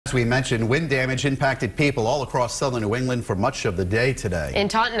As we mentioned, wind damage impacted people all across southern New England for much of the day today. In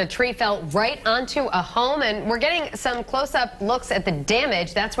Taunton, a tree fell right onto a home, and we're getting some close-up looks at the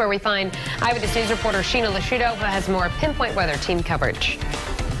damage. That's where we find Eyewitness News reporter Sheena Lasciuto, who has more pinpoint weather team coverage.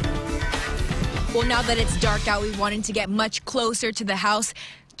 Well, now that it's dark out, we wanted to get much closer to the house.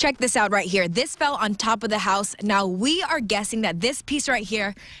 Check this out right here. This fell on top of the house. Now, we are guessing that this piece right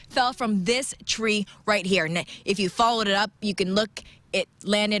here fell from this tree right here. And if you followed it up, you can look. It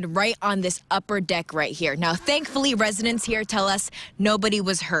landed right on this upper deck right here. Now, thankfully, residents here tell us nobody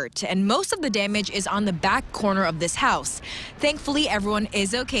was hurt, and most of the damage is on the back corner of this house. Thankfully, everyone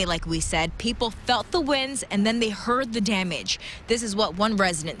is okay, like we said. People felt the winds, and then they heard the damage. This is what one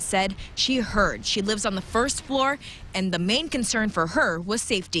resident said she heard. She lives on the first floor, and the main concern for her was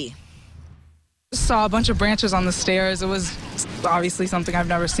safety. Saw a bunch of branches on the stairs. It was obviously something I've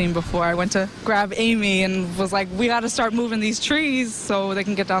never seen before. I went to grab Amy and was like, we got to start moving these trees so they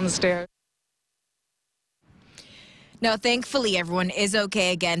can get down the stairs. Now, thankfully, everyone is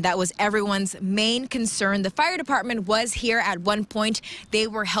okay again. That was everyone's main concern. The fire department was here at one point. They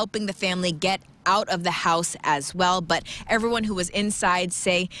were helping the family get out of the house as well, but everyone who was inside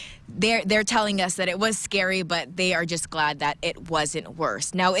say they're telling us that it was scary, but they are just glad that it wasn't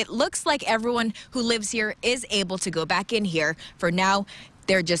worse. Now, it looks like everyone who lives here is able to go back in here. For now,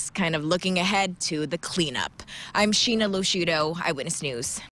 they're just kind of looking ahead to the cleanup. I'm Sheena Lasciuto, Eyewitness News.